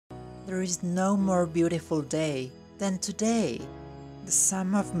There is no more beautiful day than today. The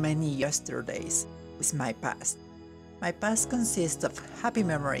sum of many yesterdays is my past. My past consists of happy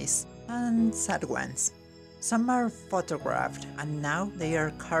memories and sad ones. Some are photographed and now they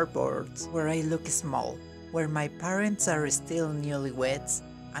are cardboards where I look small, where my parents are still newlyweds,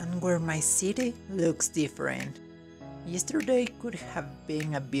 and where my city looks different. Yesterday could have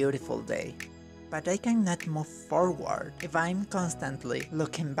been a beautiful day, but I cannot move forward if I'm constantly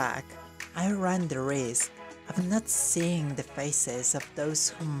looking back. I run the risk of not seeing the faces of those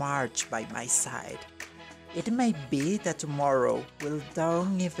who march by my side. It may be that tomorrow will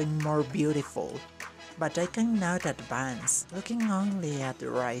dawn even more beautiful, but I cannot advance looking only at the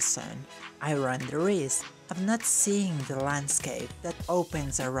horizon. I run the risk of not seeing the landscape that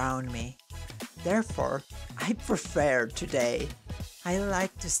opens around me. Therefore, I prefer today. I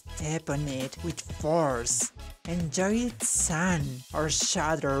like to step on it with force, enjoy its sun or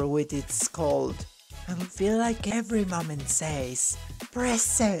shudder with its cold, and feel like every moment says,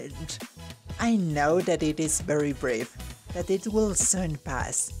 present! I know that it is very brief, that it will soon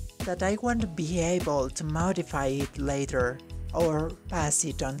pass, that I won't be able to modify it later or pass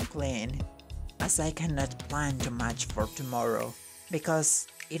it on clean, as I cannot plan too much for tomorrow, because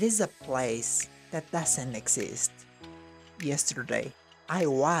it is a place that doesn't exist. Yesterday, I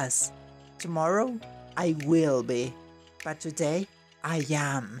was. Tomorrow, I will be. But today, I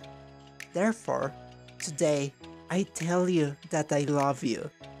am. Therefore, today, I tell you that I love you.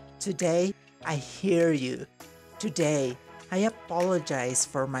 Today, I hear you. Today, I apologize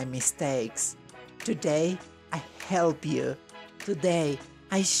for my mistakes. Today, I help you. Today,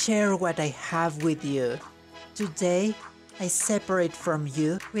 I share what I have with you. Today, I separate from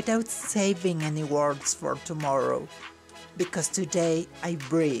you without saving any words for tomorrow. Because today I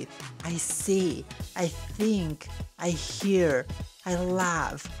breathe, I see, I think, I hear, I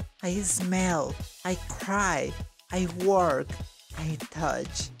laugh, I smell, I cry, I work, I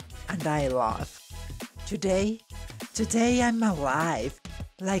touch, and I love. Today I'm alive,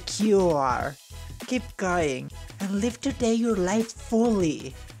 like you are. Keep going and live today your life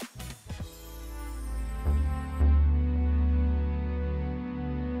fully.